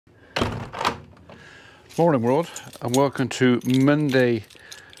Morning world, and welcome to Monday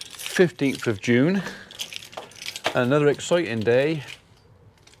 15th of June. Another exciting day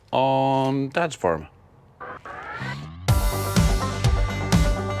on Dad's farm.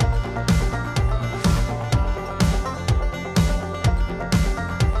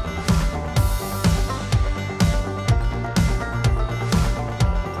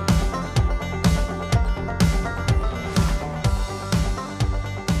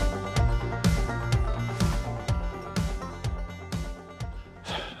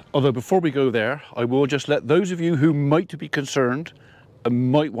 Although before we go there, I will just let those of you who might be concerned and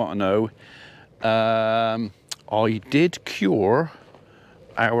might want to know, I did cure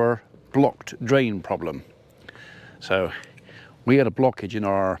our blocked drain problem. So we had a blockage in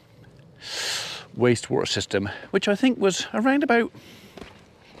our wastewater system, which I think was around about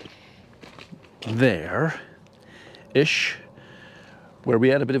there-ish, where we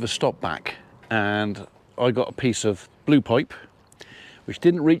had a bit of a stop back, and I got a piece of blue pipe which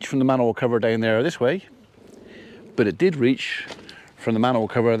didn't reach from the manhole cover down there this way, but it did reach from the manhole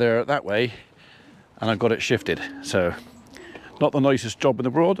cover there that way, and I got it shifted. So not the nicest job in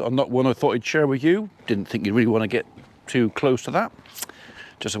the world. I'm not one I thought I'd share with you. Didn't think you'd really want to get too close to that,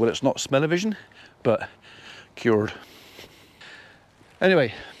 just so well it's not smell-o-vision, but cured.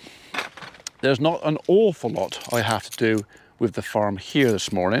 Anyway, there's not an awful lot I have to do with the farm here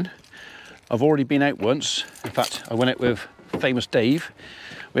this morning. I've already been out once. In fact, I went out with famous Dave.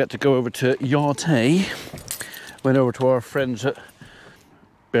 We had to go over to Yarte, went over to our friends at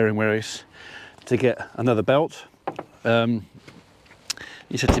Bearing Warehouse to get another belt.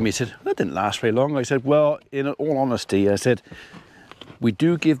 He said to me, he said, that didn't last very long. I said, well, in all honesty, I said, we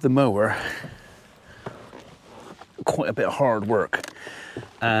do give the mower quite a bit of hard work,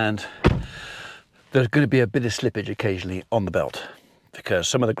 and there's going to be a bit of slippage occasionally on the belt, because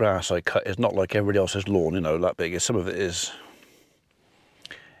some of the grass I cut is not like everybody else's lawn, you know, that big. Some of it is,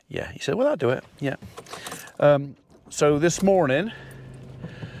 yeah. He said, well, I'll do it, yeah. So this morning,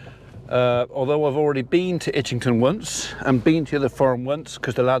 although I've already been to Itchington once and been to the farm once,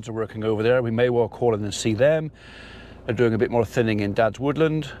 because the lads are working over there, we may well call in and see them. They're doing a bit more thinning in Dad's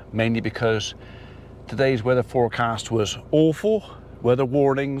woodland, mainly because today's weather forecast was awful. Weather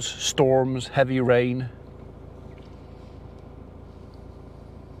warnings, storms, heavy rain.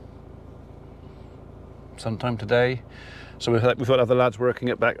 Sometime today, so we thought I'd have the lads working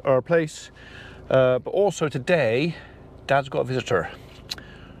at back our place, but also today Dad's got a visitor.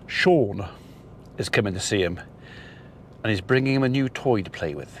 Sean is coming to see him, and he's bringing him a new toy to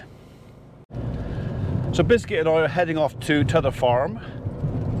play with. So Biscuit and I are heading off to T'other farm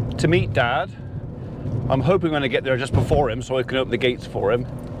to meet Dad. I'm hoping I'm going to get there just before him so I can open the gates for him,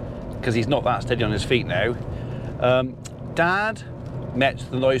 because he's not that steady on his feet now. Dad met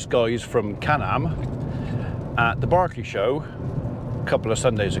the nice guys from Can-Am at the Barclay show a couple of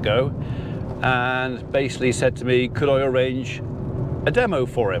Sundays ago, and basically said to me, could I arrange a demo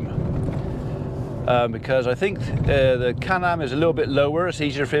for him, because I think the Can-Am is a little bit lower, it's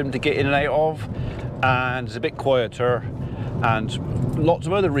easier for him to get in and out of, and it's a bit quieter, and lots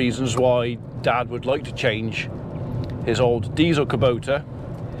of other reasons why Dad would like to change his old diesel Kubota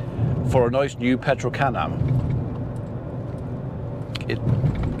for a nice new petrol Can-Am.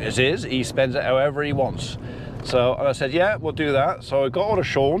 It is, he spends it however he wants. So I said, yeah, we'll do that. So I got on to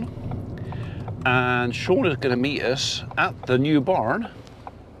Sean, and Sean is going to meet us at the new barn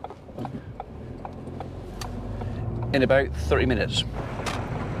in about 30 minutes.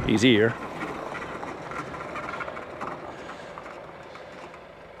 He's here.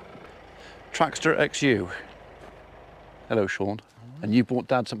 Traxter XU. Hello, Sean. And you bought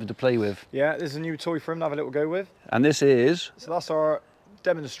Dad something to play with. Yeah, this is a new toy for him to have a little go with. And this is? So that's our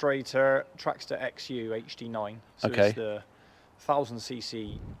demonstrator Traxter XU HD9. So okay. It's the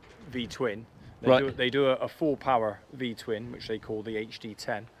 1000cc V-twin. They do a full power V-twin, which they call the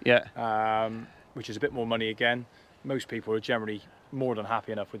HD10. Yeah. Which is a bit more money again. Most people are generally more than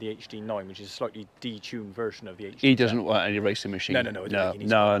happy enough with the HD9, which is a slightly detuned version of the HD10. He doesn't want any racing machine.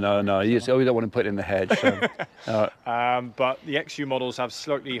 No. No. You don't want to put it in the hedge. So. But the XU models have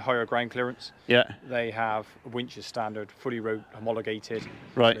slightly higher ground clearance. Yeah. They have winches standard, fully road homologated.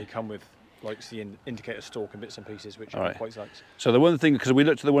 Right. They come with like the indicator stalk and bits and pieces, which are quite nice. So the one thing, because we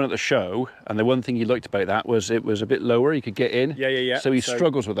looked at the one at the show, and the one thing he liked about that was it was a bit lower, you could get in. Yeah. So he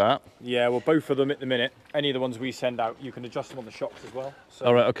struggles with that. Yeah, well, both of them at the minute, any of the ones we send out, you can adjust them on the shocks as well. So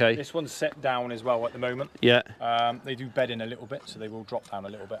all right, okay. This one's set down as well at the moment. Yeah. They do bed in a little bit, so they will drop down a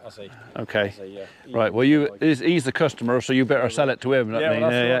little bit as they. Okay. Right. Well, he's the customer, so you better sell it to him.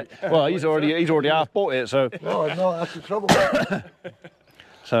 Yeah. Well, he's already half bought it, so. No, I'm not. That's the trouble.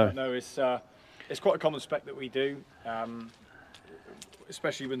 So. No, it's. It's quite a common spec that we do,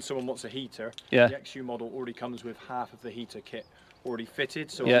 especially when someone wants a heater. Yeah. The XU model already comes with half of the heater kit already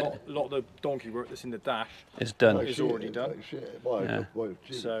fitted, so Yeah. a lot of the donkey work that's in the dash It's done. is already done. Yeah.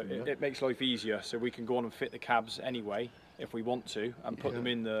 So it makes life easier, so we can go on and fit the cabs anyway if we want to, and put them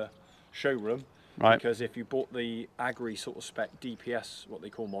in the showroom. Right. Because if you bought the Agri sort of spec DPS, what they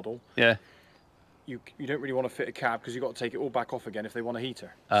call model, Yeah. you don't really want to fit a cab because you've got to take it all back off again if they want a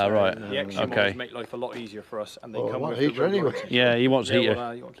heater. Right. The XU models make life a lot easier for us, and they come with heater the anyway. Yeah, he wants heater.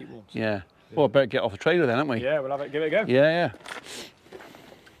 Well, you want to keep warm. Yeah. Well, I better get off the trailer then, haven't we? Yeah, we'll give it a go. Yeah.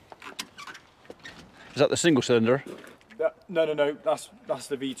 Is that the single cylinder? No. That's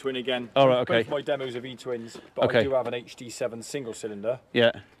the V twin again. Oh, right, okay. Both my demos are V twins, but Okay. I do have an HD7 single cylinder,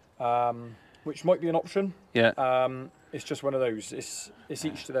 Yeah. which might be an option. Yeah. It's just one of those. It's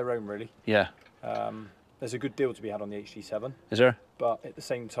each to their own, really. Yeah. There's a good deal to be had on the HD7, Is there? but at the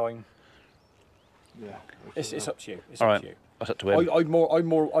same time, yeah, it's up to you. It's All up right. to you. That's up to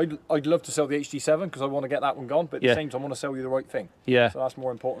him. I'd love to sell the HD7 because I want to get that one gone, but at the same time, I want to sell you the right thing. Yeah. So that's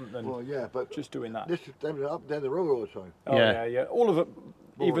more important than but just doing that. this is them up down the road all the time. Oh Yeah. yeah. All of it.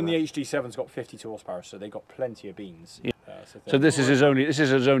 Even the that. HD7's got 52 horsepower, so they got plenty of beans. Yeah. So So this is his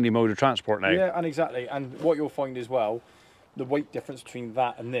only mode of transport now. yeah, and exactly. And what you'll find as well, the weight difference between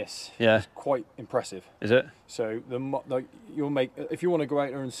that and this is quite impressive. Is it? So you'll make, if you want to go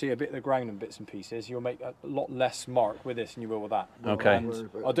out there and see a bit of the ground and bits and pieces, you'll make a lot less mark with this than you will with that. Okay. And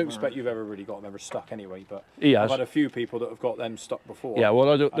I don't expect you've ever really got them ever stuck anyway, but He has. I've had a few people that have got them stuck before. Yeah.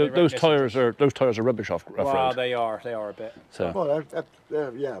 Well, those reckon tires are rubbish off well, road. they are a bit. So. Well,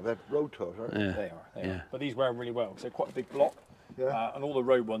 they're road tires, aren't they? Yeah. They are. Yeah. But these wear really well because they're quite a big block. Yeah. And all the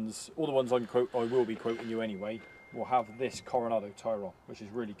road ones, all the ones I will be quoting you anyway, will have this Coronado tyre on, which is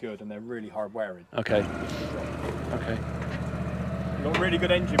really good, and they're really hard wearing. Okay. Okay. You've got really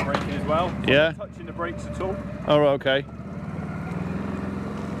good engine braking as well. Yeah. Not touching the brakes at all. All right. Okay.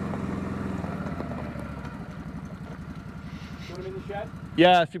 Put them in the shed.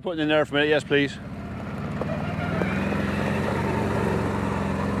 Yeah. If you put it in there for a minute, yes, please.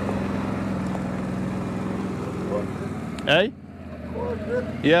 Eh?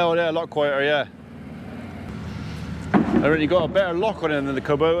 Yeah, well, yeah, a lot quieter, yeah. I reckon you got a better lock on it than the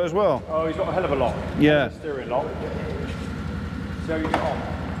Kubota as well. Oh, he's got a hell of a lock. Yeah. Steering lock. So you get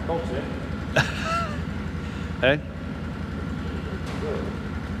on. Got it. Eh?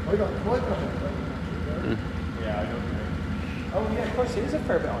 I got quite a Yeah, I know. Oh yeah, of course it is a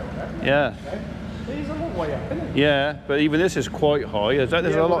fair bit on there. Yeah. It is a long way up, isn't it? Yeah, but even this is quite high. There's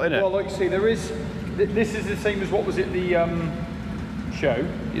a lot in it. Well, like you say, there is. This is the same as what was it the show,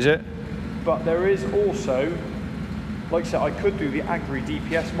 Is it? but there is also, like I said, I could do the Agri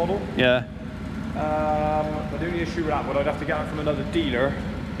DPS model. Yeah. But the only issue with that, I'd have to get it from another dealer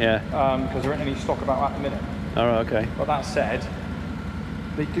Yeah. because there ain't any stock about at the minute. All right. Okay. But that said,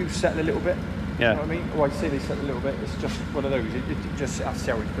 they do settle a little bit. Yeah. You know what I mean? Well, I say they settle a little bit. It's just one of those. It just has to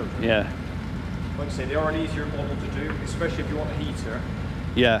see how it feels. Yeah. Like I say, they are an easier model to do, especially if you want a heater.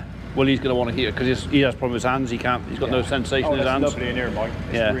 Yeah. Well, he's going to want to heat it because he has problem with his hands. He can't. He's got no sensation in his hands. It's lovely in here, Mike.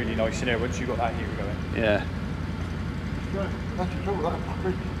 It's Yeah. really nice in here once you've got that heater going. Yeah. That's the trouble.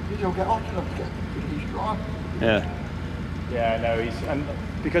 You don't get hot enough to get he's dry. Yeah. Yeah, no, and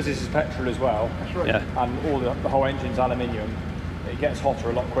because this is petrol as well, That's right. Yeah. and all the whole engine's aluminium, it gets hotter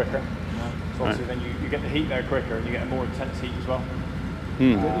a lot quicker. So obviously then you get the heat there quicker and you get a more intense heat as well.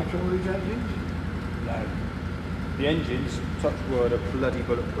 Any trouble with these engines? No. The engines, touch wood, are bloody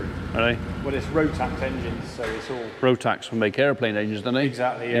bulletproof. Are they? Well, it's Rotax engines, so it's all... Rotax will make airplane engines, don't they?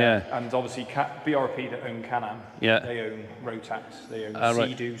 Exactly, yeah. And obviously BRP that own Can-Am, Yeah. they own Rotax, they own Right.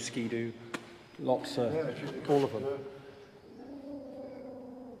 Sea-Doo, Ski-Doo, lots of, all of them.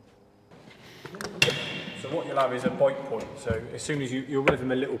 So what you'll have is a bite point. So as soon as you'll rev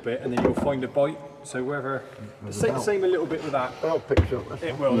them a little bit, and then you'll find a bite. So whether same a little bit with that, Belt picks up. That's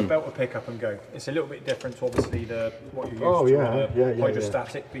it will. The belt will pick up and go. It's a little bit different to obviously what you're used Oh, to yeah, with yeah, the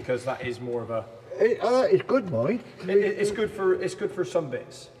hydrostatic because that is more of a. it's good, mate. It's good for some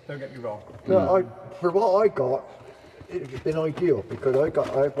bits. Don't get me wrong. No, for what I got, it's been ideal because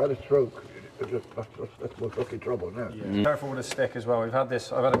I've had a stroke. That's my fucking trouble now. Yeah. Careful with the stick as well. I've had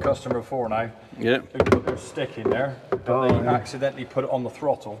a customer before now. Yeah. Who put their stick in there, but they accidentally put it on the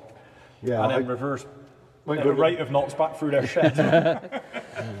throttle. Yeah. And then reversed at a rate of knots back through their shed.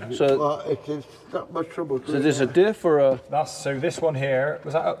 So, it's not much trouble. so this a diff or a? So this one here,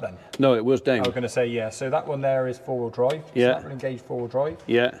 was that up then? No, it was down. I was going to say yeah. So that one there is four-wheel drive. Yeah. So that will engage four-wheel drive.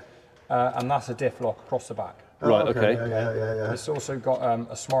 Yeah. And that's a diff lock across the back. Right. Okay. Yeah. It's also got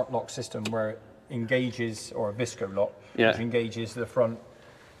a smart lock system where it engages, or a visco lock, Yeah. which engages the front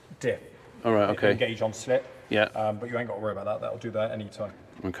diff All right, okay. Engage on slip. Yeah. But you ain't got to worry about that. That'll do that anytime.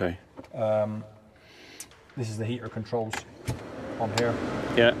 Okay. This is the heater controls on here.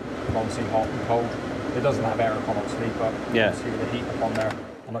 Yeah. Obviously hot and cold. It doesn't have aircon obviously, but yeah. see the heat up on there.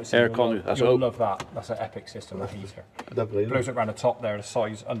 And like Aircon. You'll love that. That's an epic system. That heater. Lovely. Blows it around the top there. The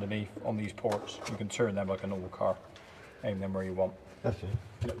sides underneath on these ports. You can turn them like a normal car. Aim them where you want. That's it.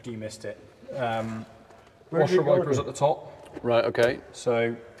 Look, demist it. Washer wipers at the top. Right. Okay.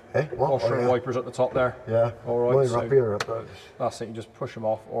 So. What? Washer wipers at the top there. Yeah. All right. So up here. That's it. You just push them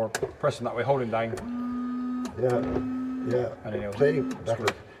off, or press them that way, hold them down. Yeah. Yeah. And then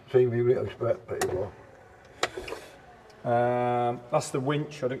Same you would expect, pretty well. That's the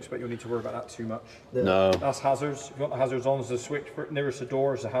winch. I don't expect you'll need to worry about that too much. Yeah. No. That's hazards. If you want the hazards on, there's a switch for nearest the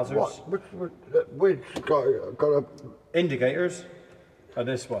door is the hazards. What? Which got a indicators? And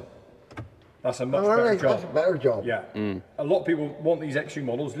this one. That's a much better job. That's a better job. Yeah. A lot of people want these XU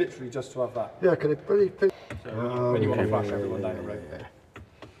models literally just to have that. Yeah, can it pretty? So when you want to flash everyone down the road.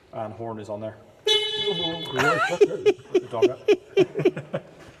 And horn is on there. Put the dog up.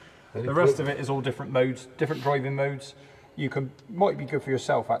 The rest of it is all different modes, different driving modes. You can might be good for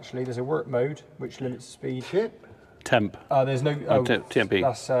yourself actually. There's a work mode which limits speed. Temp. There's no TMP.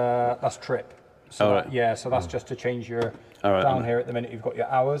 That's trip. So right. Yeah, so that's just to change your down here at the minute you've got your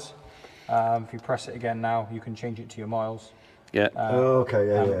hours. If you press it again now, you can change it to your miles. Yeah. Okay.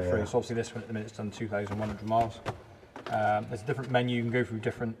 Yeah. So obviously this one at the minute it's done 2,100 miles. There's a different menu. You can go through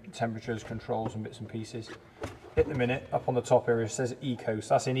different temperatures, controls, and bits and pieces. At the minute, up on the top area, it says Eco.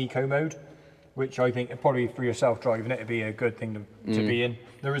 So that's in Eco mode, which I think probably for yourself driving it would be a good thing to be in.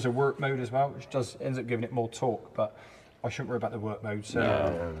 There is a work mode as well, which ends up giving it more torque, but I shouldn't worry about the work mode. So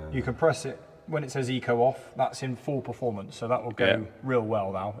you can press it when it says Eco off. That's in full performance, so that will go real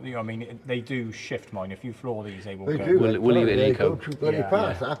well now. You know, I mean, they do shift mine. If you floor these, they will go. We'll leave it in Eco. Go too bloody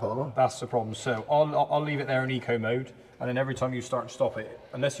fast, That's the problem. So I'll leave it there in Eco mode, and then every time you start and stop it,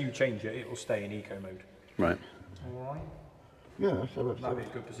 unless you change it, it will stay in Eco mode. Right. All right. Yeah, that'd be a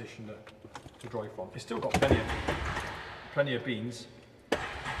good position to drive from. It's still got plenty of beans.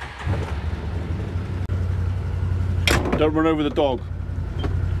 Don't run over the dog.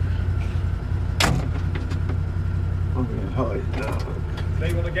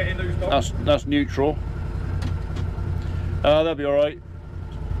 They want to get in those dogs. That's neutral. That'll be all right.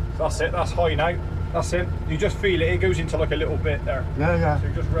 That's it. That's high now. That's it. You just feel it. It goes into like a little bit there. Yeah. So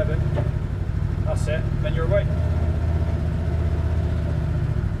you just rev it. That's it. Then you're away.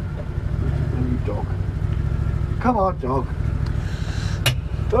 Dog. Come on, dog.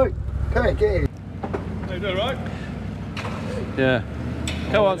 Right, come on, get in. You doing right? Yeah.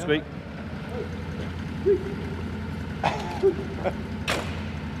 Come on, Speak.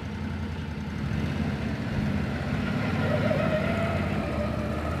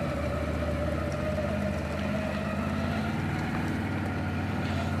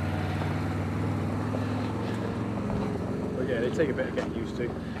 But yeah, they take a bit of getting used to.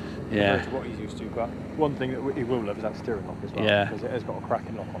 Yeah. To what he's used to, but one thing that he will love is that steering lock as well. Yeah. Because it has got a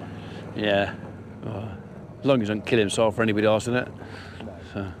cracking lock on it. Yeah. As long as he doesn't kill himself or anybody else in it.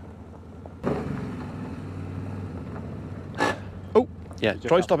 So. Oh, yeah.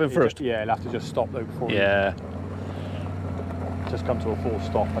 Try stopping first. Yeah, he'll have to just stop though before. Yeah. Just come to a full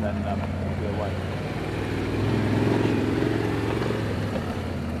stop and then be away.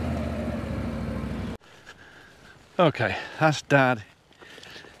 Okay, that's Dad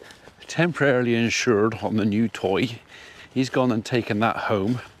temporarily insured on the new toy. He's gone and taken that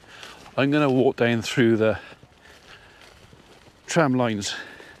home. I'm going to walk down through the tram lines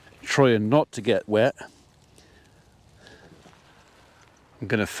trying not to get wet. I'm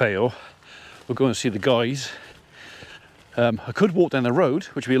going to fail. We'll go and see the guys. I could walk down the road,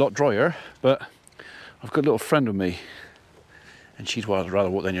 which would be a lot drier, but I've got a little friend with me and she'd rather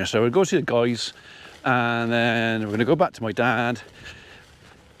walk down here. So we'll go see the guys and then we're going to go back to my dad,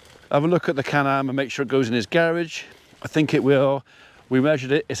 have a look at the Can-Am and make sure it goes in his garage. I think it will. We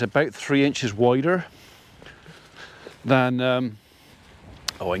measured it, it's about 3 inches wider than,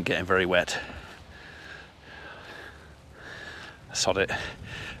 oh, I'm getting very wet. Sod it.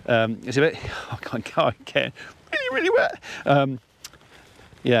 It's a bit, I can't, really wet.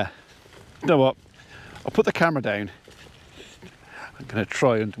 Yeah, you know what? I'll put the camera down. I'm gonna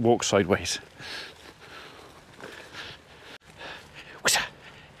try and walk sideways.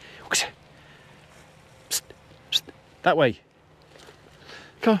 That way.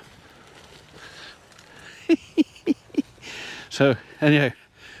 Come on. So, anyhow,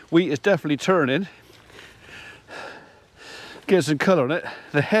 wheat is definitely turning. Get some colour on it.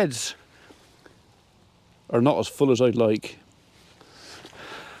 The heads are not as full as I'd like.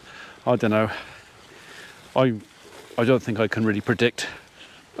 I don't know. I don't think I can really predict.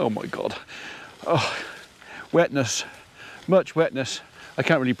 Oh my God. Oh, wetness, much wetness. I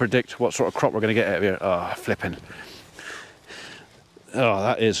can't really predict what sort of crop we're going to get out of here. Oh, flipping. Oh,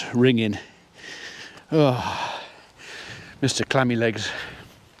 that is ringing. Oh, Mr. Clammy Legs.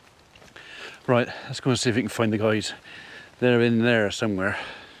 Right, let's go and see if we can find the guys. They're in there somewhere.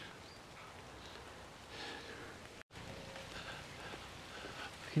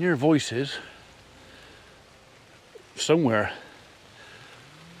 I can hear voices somewhere.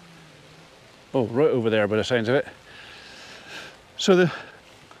 Oh, right over there by the sounds of it. So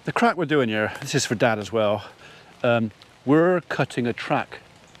the crack we're doing here, this is for Dad as well. We're cutting a track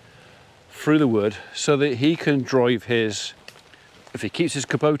through the wood so that he can drive his, if he keeps his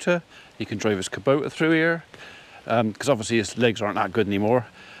Kubota, he can drive his Kubota through here, because obviously his legs aren't that good anymore.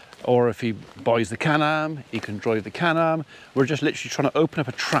 Or if he buys the Can-Am, he can drive the Can-Am. We're just literally trying to open up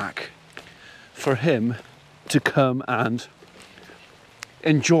a track for him to come and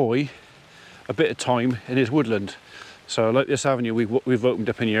enjoy a bit of time in his woodland. So like this avenue we've opened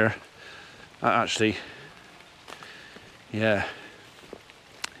up in here, actually, yeah,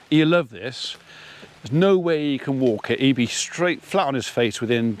 he'll love this. There's no way he can walk it. He'd be straight flat on his face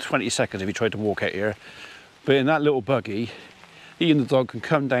within 20 seconds if he tried to walk out here. But in that little buggy, he and the dog can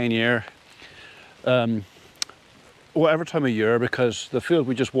come down here whatever time of year, because the field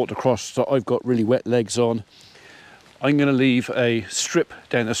we just walked across that I've got really wet legs on, I'm going to leave a strip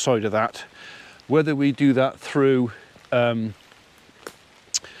down the side of that. Whether we do that through a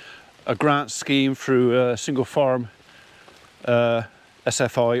grant scheme, through a single farm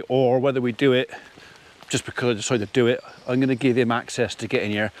SFI, or whether we do it just because I decided to do it, I'm going to give him access to get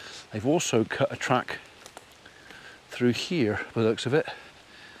in here. They've also cut a track through here by the looks of it.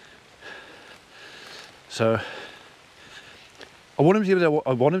 So I want him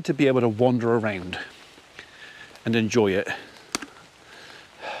to be able to wander around and enjoy it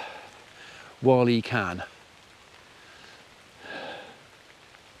while he can.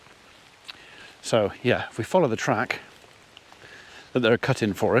 So yeah, if we follow the track that they're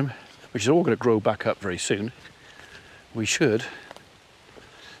cutting for him, which is all going to grow back up very soon, we should.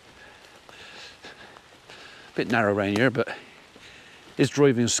 A bit narrow around here, but his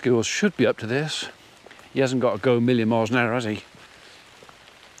driving skills should be up to this. He hasn't got to go a million miles an hour, has he?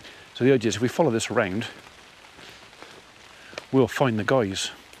 So the idea is if we follow this around, we'll find the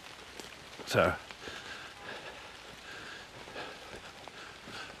guys. So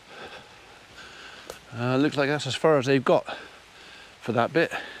looks like that's as far as they've got for that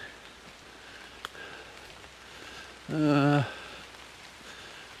bit.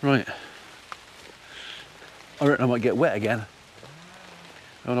 Right. I reckon I might get wet again.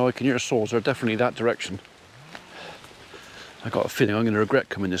 Oh no, I can hear saws. They're definitely that direction. I got a feeling I'm going to regret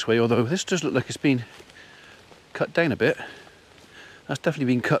coming this way, although this does look like it's been cut down a bit. That's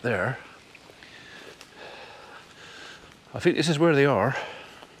definitely been cut there. I think this is where they are.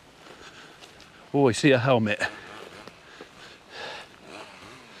 Oh, I see a helmet.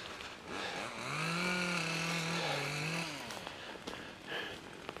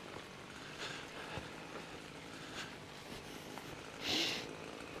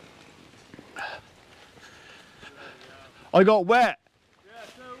 I got wet. Yeah,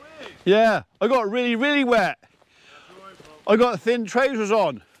 so weird. Yeah, I got really, really wet. I got thin trousers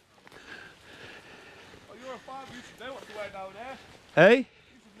on. Oh, you're a farmer, you should know what to wear down there. Hey? You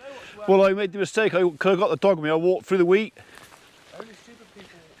should know what to wear. Well, I made the mistake. Because I got the dog with me, I walked through the wheat. Only stupid people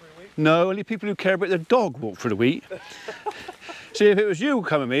walk through a week. No, only people who care about their dog walk through the wheat. See, if it was you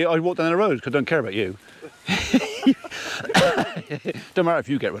coming with me, I'd walk down the road because I don't care about you. Don't matter if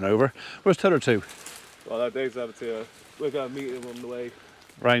you get run over. Where's Tether 2? Well, that day's over to we're going to meet him on the way.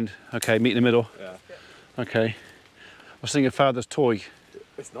 Round. Okay, meet in the middle. Yeah. Okay. I was thinking Father's Toy.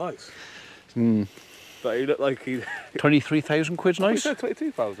 It's nice. Mm. But he looked like he... 23,000 quid's We nice? said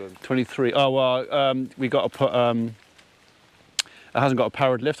 22,000. 23. Oh, well, we got to put... it hasn't got a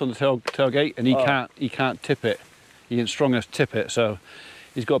powered lift on the tailgate, and he can't tip it. He ain't strong enough to tip it, so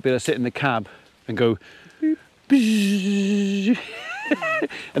he's got to be able to sit in the cab and go...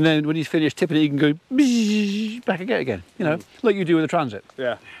 And then when he's finished tipping it, he can go back again, you know, like you do with the Transit.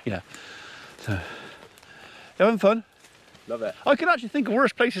 Yeah. Yeah. So, you having fun? Love it. I can actually think of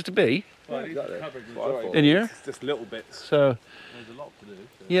worse places to be Well, exactly. in here. It's just little bits. So, There's a lot to do.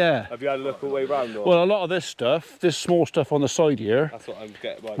 So. yeah. Have you had a look all the way round? Or? Well, a lot of this stuff, this small stuff on the side here, That's what I'm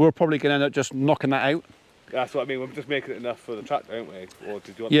getting. Like, we're probably going to end up just knocking that out. that's what I mean. We're just making it enough for the tractor, aren't we? Or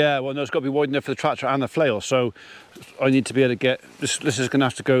did you want? Yeah, well, no, it's got to be wide enough for the tractor and the flail. So, I need to be able to get this. This is going to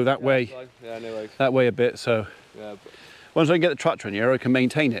have to go that way, Yeah, no worries. that way a bit. So, Yeah, Once I get the tractor in here, I can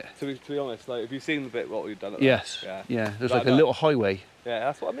maintain it. To be honest, like, have you seen the bit what we've done? Yes. Yeah. Yeah. There's like a little highway. Yeah,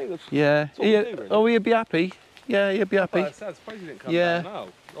 that's what I mean. Yeah. What we do, really. Oh, he'd be happy. Yeah, he'd be happy. I'm surprised he didn't come Yeah. down now.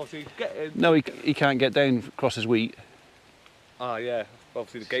 Obviously, getting. No, he can't get down across his wheat. Ah, yeah.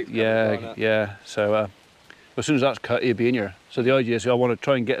 Obviously, the gate's Yeah, yeah. So as soon as that's cut, he'll be in here. So the idea is I want to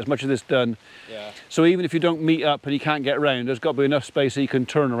try and get as much of this done. Yeah. So even if you don't meet up and you can't get around, there's got to be enough space so you can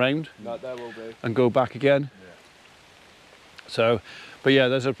turn around. No, there will be. And go back again. Yeah. So, but yeah,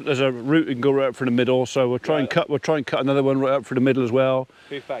 there's a route you can go right up for the middle. So we'll try and cut another one right up for the middle as well. To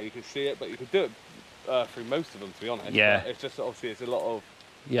be fair, you can see it, but you could do it through most of them, to be honest. Yeah. But it's just obviously it's a lot of.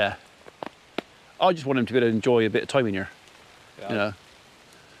 Yeah. I just want him to be able to enjoy a bit of time in here. Yeah. You know.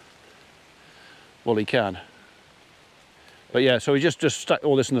 Well, he can. But yeah, so we just stack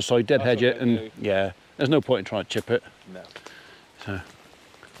all this on the side, dead hedge it, and yeah, there's no point in trying to chip it. No. So.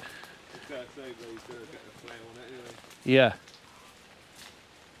 Yeah. Yeah.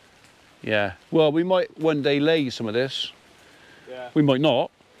 Yeah. Well, we might one day lay some of this. Yeah. We might not,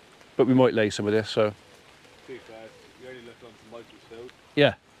 but we might lay some of this. So. To be fair, you only look onto Michael's field.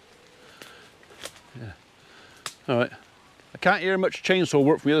 Yeah. Yeah. All right. I can't hear much chainsaw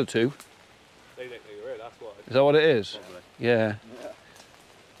work from the other two. They think they were, that's why. Is that what it is? Probably. Yeah.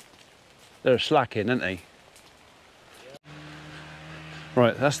 They're slacking, aren't they? Yeah.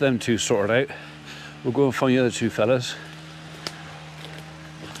 Right, that's them two sorted out. We'll go and find the other two fellas.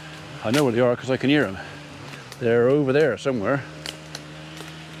 I know where they are because I can hear them. They're over there somewhere.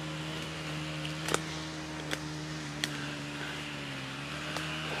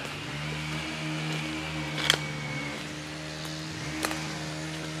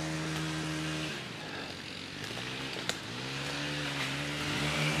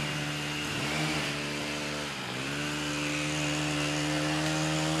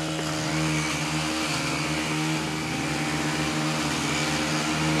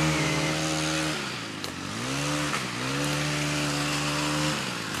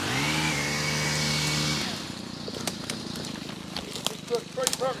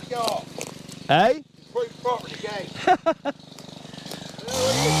 Hey?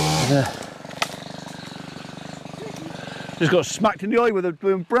 Just got smacked in the eye with a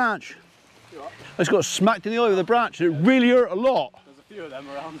branch. I just got smacked in the eye with a branch. It really hurt a lot. There's a few of them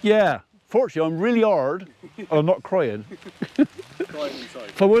around. Yeah. Fortunately, I'm really hard and I'm not crying. Crying inside.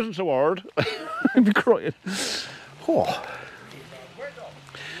 If I wasn't so hard, I'd be crying. Oh.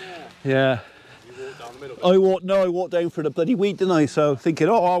 Yeah. You walk down the middle. I walked down for the bloody wheat, didn't I? So thinking,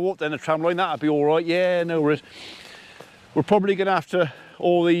 oh, I'll walk down the tram line, that'll be all right. Yeah, no worries. We're probably going to have to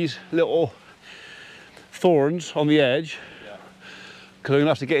all these little thorns on the edge, because I'm going to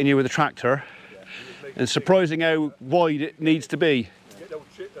have to get in here with a tractor. Yeah. And it's surprising how wide it needs to be. Get the old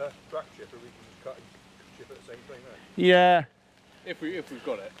track chipper, we can just cut and chip at the same time, right? Yeah. If we've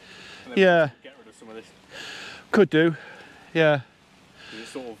got it. And then Yeah. Get rid of some of this. Could do. Yeah. It's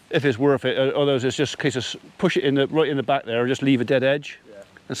sort of, If it's worth it. Otherwise, it's just a case of push it in right in the back there, and just leave a dead edge. yeah.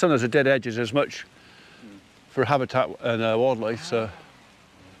 And sometimes a dead edge is as much for habitat and wildlife. So.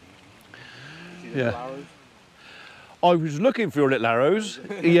 Yeah. Flowers. I was looking for little arrows.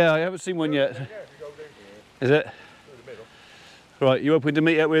 Yeah, I haven't seen one yet. Is it? Right, you hoping to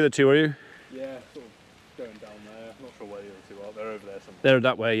meet up with the two, are you? Yeah, sort of going down there. I'm not sure where the other two are. They're over there somewhere. They're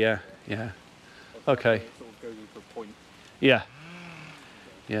that way, yeah. Yeah. Okay. It sort of goes into a point. Yeah.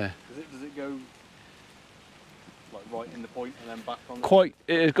 Yeah. Does it go like right in the point and then back on? Quite.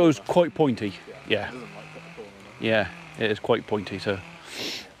 It goes quite pointy. Yeah. It doesn't like cut the corner. Yeah. It is quite pointy. So.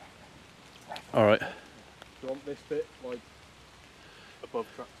 All right. Do you want this bit like above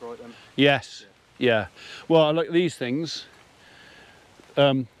tractor right then? Yes. Yeah. Well, I like these things.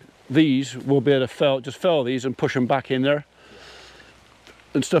 These will be able to just fell these and push them back in there.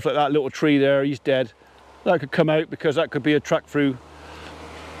 And stuff like that little tree there, he's dead. That could come out because that could be a track through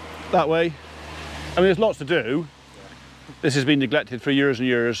that way. I mean, there's lots to do. This has been neglected for years and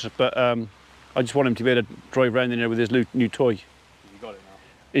years, but I just want him to be able to drive around in there with his new toy. You got it now?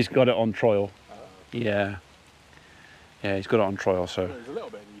 He's got it on trial. Yeah. Yeah, he's got it on trial, so. There's a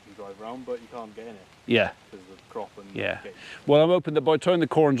little bit that you can drive around, but you can't get in it. Yeah. Because of the crop and Yeah. gate. Well, I'm hoping that by the time the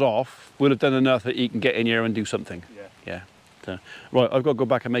corn's off, we'll have done enough that he can get in here and do something. Yeah. Yeah. So, right, I've got to go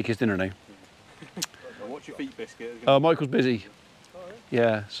back and make his dinner now. What's your feet biscuit? Michael's busy.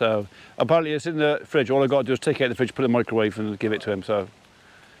 Yeah, so apparently it's in the fridge. All I've got to do is take it out of the fridge, put it in the microwave and give it to him. So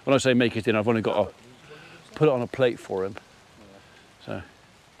when I say make his dinner, I've only got to put it on a plate for him. So,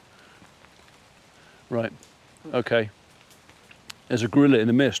 right, okay. There's a gorilla in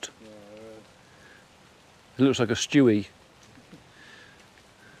the mist. It looks like a stewie.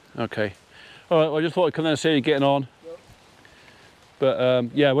 Okay. All right, well, I just thought I'd come down and see how you're getting on. But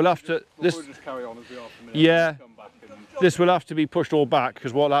yeah, we'll have to. We'll just carry on as we are for a minute. Yeah. Come back and This will have to be pushed all back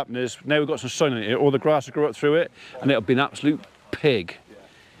because what'll happen is now we've got some sun in it, all the grass will grow up through it, and it'll be an absolute pig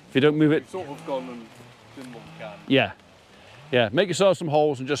if you don't move it. we've sort of gone and done what we can. Yeah, yeah. Make yourself some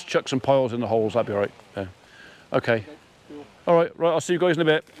holes and just chuck some piles in the holes. That'd be all right. Yeah. Okay. Cool. All right. Right. I'll see you guys in a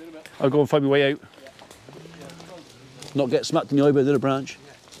bit. I'll go and find my way out. Not get smacked in the eye by a little branch.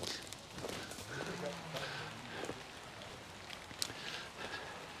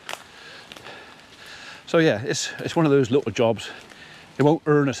 So yeah, it's one of those little jobs. It won't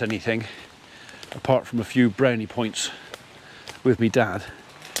earn us anything apart from a few brownie points with me dad.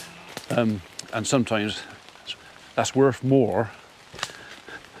 And sometimes that's worth more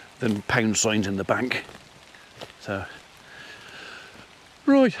than pound signs in the bank. So,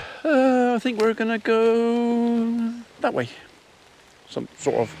 right, I think we're gonna go that way. Some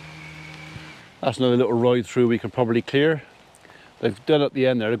sort of, that's another little ride through we can probably clear. They've done at the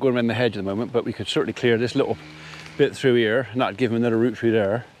end there, they're going around the hedge at the moment, but we could certainly clear this little bit through here, and that'd give him another route through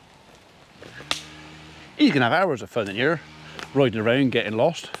there. He's gonna have hours of fun in here, riding around, getting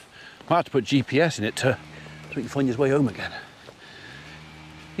lost. Might have to put GPS in it so he can find his way home again.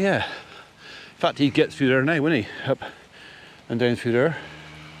 Yeah. In fact, he'd get through there now, wouldn't he? Up and down through there.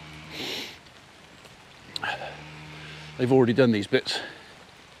 They've already done these bits.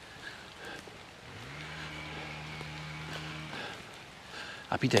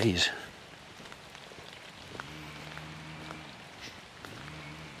 Happy days.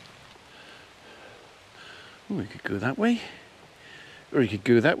 Oh, we could go that way, or you could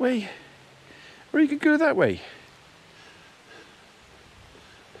go that way, or you could go that way.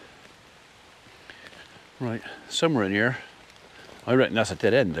 Right, somewhere in here, I reckon that's a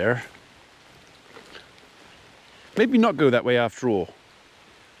dead end there. Maybe not go that way after all.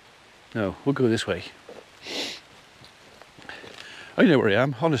 No, we'll go this way. I know where I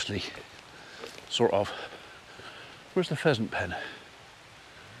am, honestly. Sort of. Where's the pheasant pen?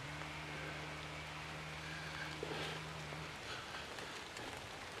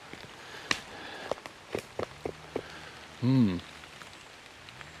 The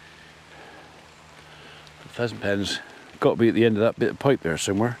pheasant pen's got to be at the end of that bit of pipe there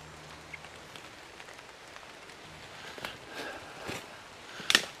somewhere.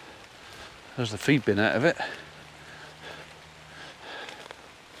 There's the feed bin out of it.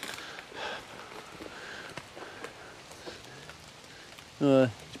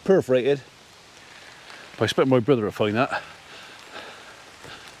 It's perforated. I expect my brother will find that.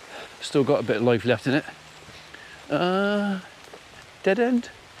 Still got a bit of life left in it. Dead end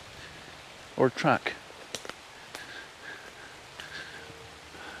or track?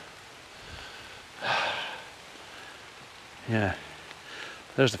 Yeah,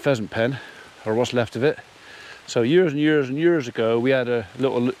 there's the pheasant pen, or what's left of it. So years and years and years ago, we had a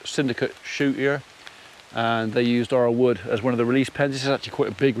little syndicate shoot here, and they used our wood as one of the release pens. This is actually quite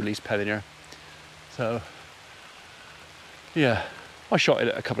a big release pen in here. So, yeah, I shot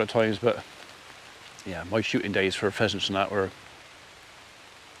it a couple of times, but yeah, my shooting days for pheasants and that were,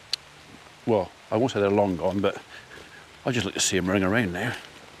 well, I won't say they're long gone, but I just like to see them running around now.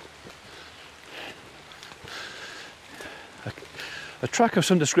 A track of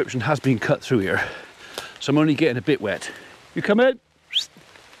some description has been cut through here, so I'm only getting a bit wet. You come in?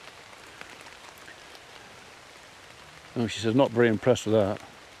 Oh, she says, not very impressed with that.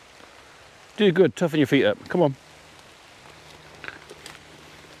 Do good, toughen your feet up, come on.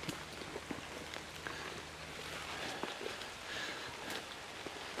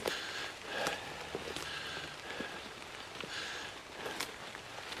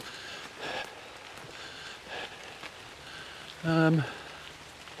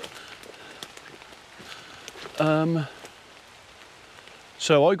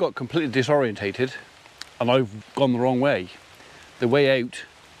 So I got completely disorientated and I've gone the wrong way. The way out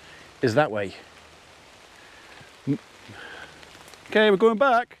is that way. Okay, we're going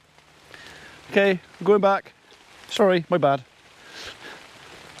back. Okay, we're going back. Sorry, my bad.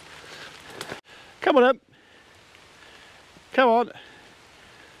 Come on up. Come on.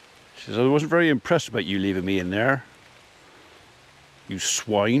 She says, I wasn't very impressed about you leaving me in there. You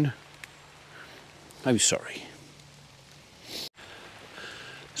swine. I'm sorry.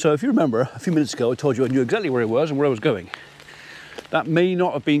 So if you remember, a few minutes ago I told you I knew exactly where I was and where I was going. That may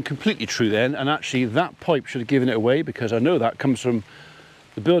not have been completely true then, and actually that pipe should have given it away, because I know that comes from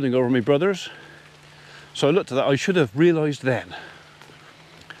the building over my brother's. So I looked at that, I should have realised then,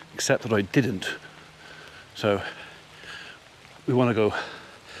 except that I didn't. So we want to go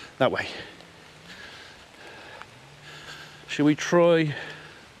that way. Shall we try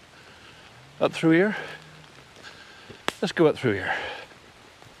up through here? Let's go up through here.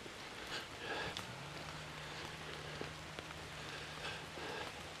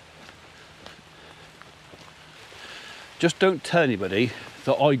 Just don't tell anybody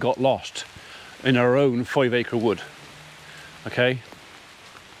that I got lost in our own 5-acre wood, okay?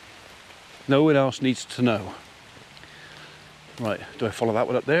 No one else needs to know. Right, do I follow that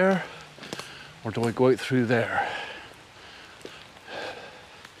one up there? Or do I go out through there?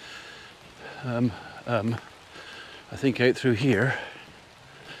 I think out through here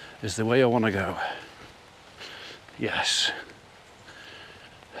is the way I want to go. Yes.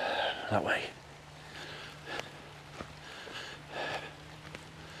 That way.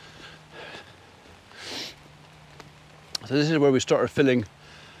 So this is where we started thinning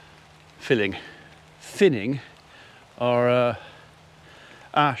our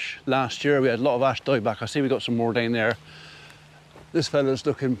ash last year. We had a lot of ash dieback. I see we got some more down there. This fella's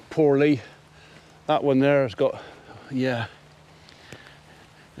looking poorly. That one there has got, yeah,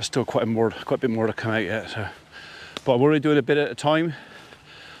 there's still quite a bit more to come out yet. So, but I'm only doing a bit at a time.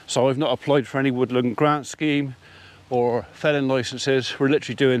 So I've not applied for any woodland grant scheme or felling licenses. We're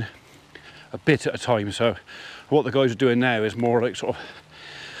literally doing a bit at a time. So what the guys are doing now is more like sort of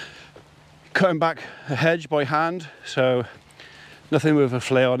cutting back a hedge by hand. So nothing with a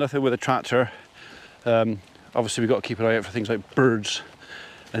flail, nothing with a tractor. Obviously we've got to keep an eye out for things like birds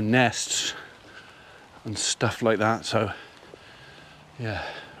and nests and stuff like that. So yeah,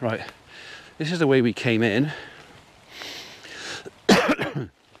 right, this is the way we came in.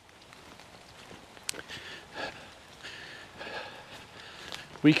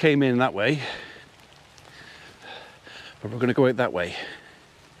 We came in that way, but we're going to go out that way,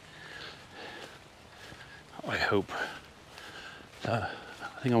 I hope. I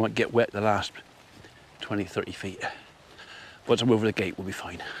think I might get wet the last 20-30 feet. Once I'm over the gate, we'll be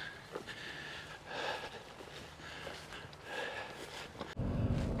fine.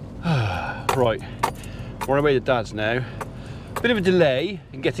 Right, we're on our way to Dad's now. Bit of a delay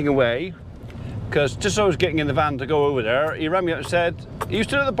in getting away, because just as I was getting in the van to go over there, he rang me up and said, "Are you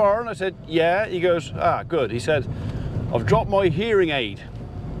still at the barn?" I said, "Yeah." He goes, "Ah, good." He said, "I've dropped my hearing aid."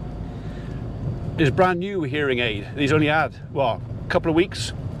 His brand new hearing aid. He's only had, well, a couple of weeks.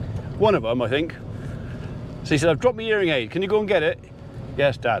 One of them, I think. So he said, "I've dropped my hearing aid. Can you go and get it?"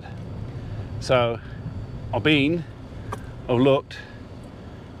 "Yes, Dad." So I've been, I've looked,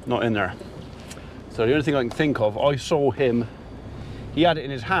 not in there. So the only thing I can think of, I saw him, he had it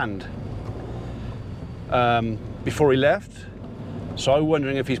in his hand before he left. So I'm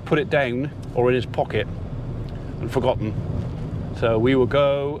wondering if he's put it down or in his pocket and forgotten. So we will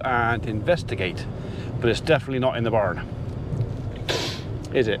go and investigate, but it's definitely not in the barn.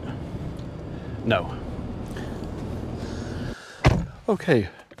 Is it? No. Okay,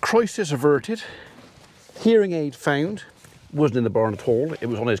 crisis averted. Hearing aid found. Wasn't in the barn at all. It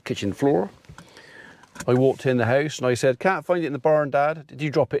was on his kitchen floor. I walked in the house and I said, "Can't find it in the barn, Dad. Did you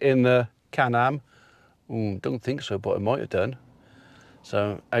drop it in the Can-Am?" Don't think so, but I might have done.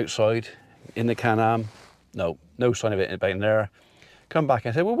 So outside, in the Can-Am, no sign of it in there. Come back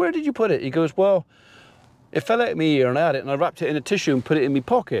and I said, "Well, where did you put it?" He goes, "Well, it fell out of my ear and I had it and I wrapped it in a tissue and put it in my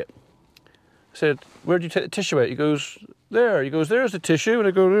pocket." I said, "Where did you take the tissue out?" He goes, "There." He goes, "There's the tissue." And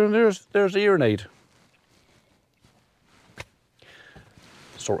I go, there's the hearing aid.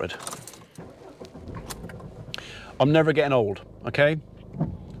 Sorted. I'm never getting old, okay?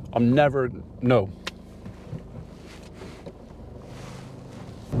 I'm never, no.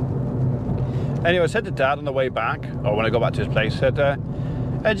 Anyway, I said to Dad on the way back, or when I got back to his place, I said,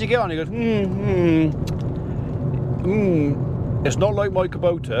 "How'd you get on?" He goes, "It's not like my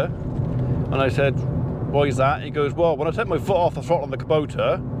Kubota." And I said, "Why is that?" He goes, "Well, when I take my foot off the throttle on the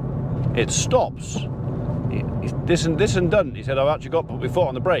Kubota, it stops. This and done." He said, "I've actually got to put my foot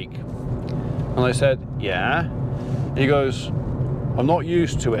on the brake." And I said, "Yeah." He goes, "I'm not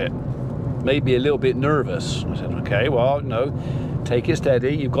used to it. Maybe a little bit nervous." I said, "Okay, well, no, take it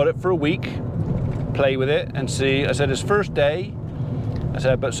steady. You've got it for a week. Play with it and see." I said, "It's first day." I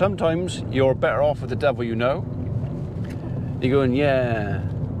said, "But sometimes you're better off with the devil you know." He going, "Yeah.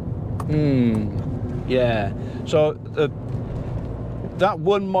 Yeah." So that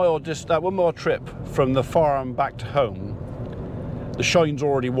 1 mile trip from the farm back to home, the shine's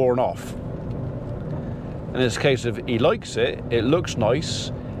already worn off. And it's a case of he likes it, it looks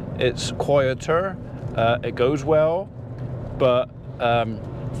nice, it's quieter, it goes well, but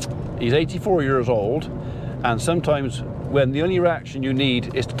he's 84 years old, and sometimes when the only reaction you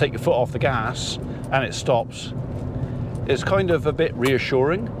need is to take your foot off the gas and it stops, it's kind of a bit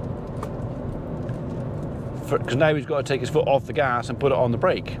reassuring. Because now he's got to take his foot off the gas and put it on the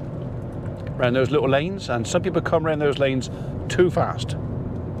brake. around those little lanes, and some people come around those lanes too fast.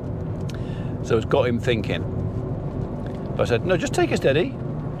 So it's got him thinking. I said, no, just take it steady.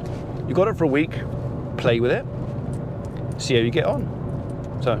 You got it for a week, play with it, see how you get on.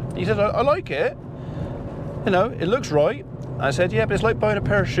 So he said, I like it. You know, it looks right. I said, yeah, but it's like buying a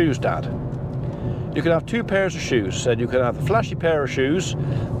pair of shoes, Dad. You can have 2 pairs of shoes. Said you can have the flashy pair of shoes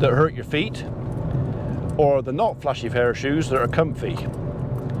that hurt your feet, or the not flashy pair of shoes that are comfy.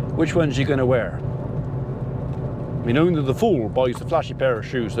 Which ones are you going to wear? I mean, only the fool buys the flashy pair of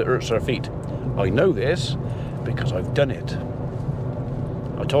shoes that hurts their feet. I know this because I've done it.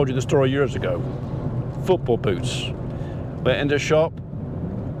 I told you the story years ago. Football boots. Went into the shop.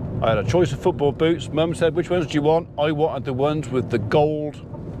 I had a choice of football boots. Mum said, which ones do you want? I wanted the ones with the gold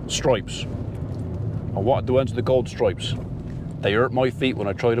stripes. I wanted the ones with the gold stripes. They hurt my feet when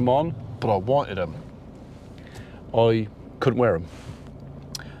I tried them on, but I wanted them. I couldn't wear them.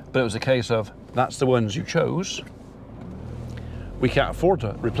 But it was a case of, that's the ones you chose. We can't afford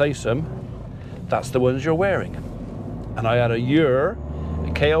to replace them. That's the ones you're wearing. And I had a year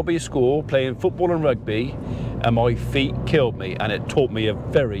at KLB school playing football and rugby, and my feet killed me, and it taught me a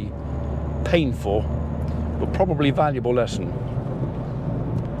very painful but probably valuable lesson.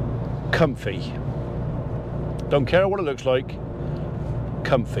 Comfy. Don't care what it looks like,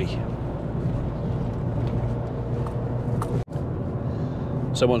 comfy.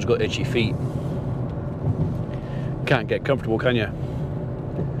 Someone's got itchy feet. Can't get comfortable, can you?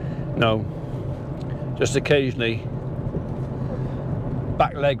 No. Just occasionally,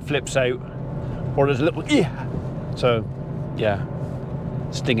 back leg flips out, or there's a little, so yeah,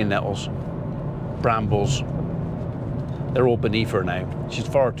 stinging nettles, brambles, they're all beneath her now. She's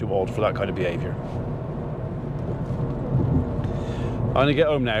far too old for that kind of behaviour. I'm gonna get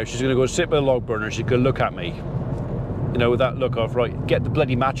home now. She's gonna go sit by the log burner. She's gonna look at me, you know, with that look of, right, get the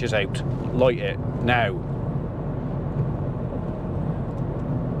bloody matches out, light it now.